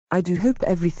I do hope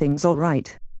everything's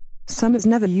alright. Summer's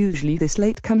never usually this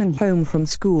late coming home from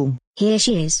school. Here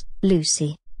she is,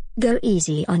 Lucy. Go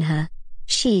easy on her.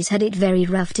 She's had it very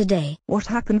rough today. What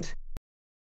happened?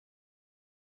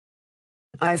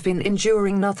 I've been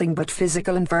enduring nothing but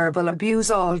physical and verbal abuse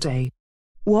all day.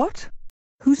 What?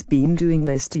 Who's been doing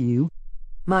this to you?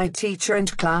 My teacher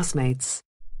and classmates.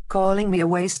 Calling me a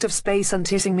waste of space and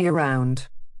hitting me around.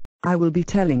 I will be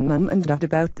telling Mum and Dad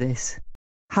about this.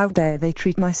 How dare they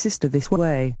treat my sister this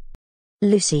way?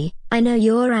 Lucy, I know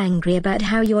you're angry about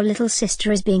how your little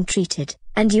sister is being treated,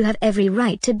 and you have every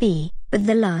right to be, but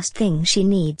the last thing she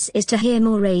needs is to hear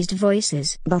more raised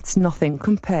voices. That's nothing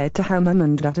compared to how Mum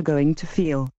and Dad are going to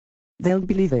feel. They'll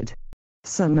be livid.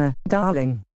 Summer,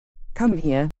 darling. Come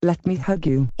here, let me hug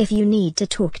you. If you need to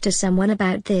talk to someone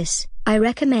about this, I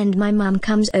recommend my mum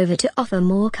comes over to offer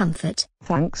more comfort.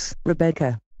 Thanks,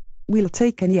 Rebecca. We'll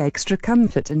take any extra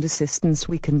comfort and assistance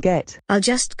we can get. I'll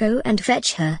just go and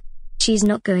fetch her. She's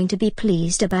not going to be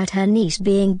pleased about her niece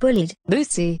being bullied.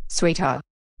 Lucy, sweetheart.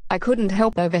 I couldn't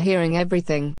help overhearing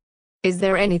everything. Is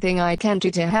there anything I can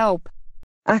do to help?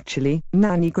 Actually,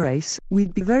 Nanny Grace,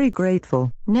 we'd be very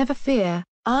grateful. Never fear,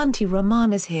 Auntie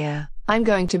Romana's here. I'm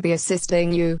going to be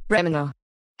assisting you, Remina.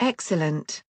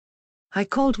 Excellent. I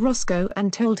called Roscoe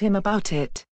and told him about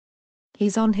it.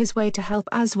 He's on his way to help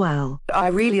as well. I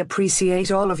really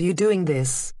appreciate all of you doing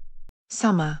this.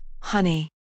 Summer, honey.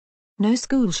 No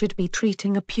school should be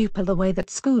treating a pupil the way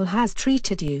that school has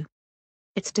treated you.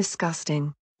 It's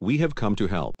disgusting. We have come to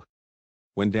help.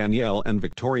 When Danielle and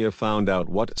Victoria found out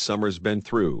what Summer's been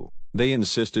through, they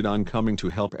insisted on coming to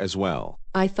help as well.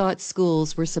 I thought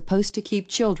schools were supposed to keep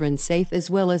children safe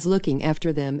as well as looking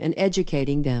after them and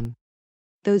educating them.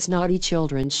 Those naughty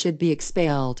children should be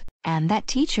expelled. And that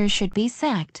teacher should be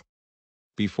sacked.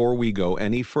 Before we go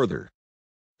any further,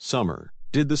 Summer,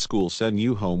 did the school send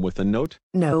you home with a note?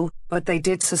 No, but they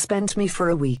did suspend me for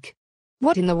a week.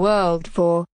 What in the world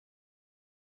for?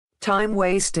 Time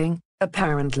wasting,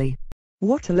 apparently.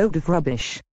 What a load of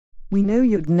rubbish. We know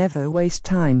you'd never waste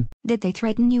time. Did they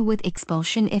threaten you with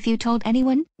expulsion if you told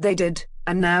anyone? They did,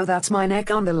 and now that's my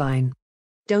neck on the line.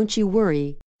 Don't you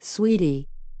worry, sweetie.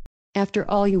 After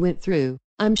all you went through,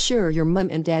 I'm sure your mum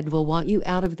and dad will want you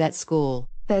out of that school.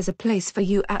 There's a place for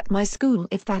you at my school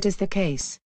if that is the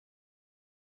case.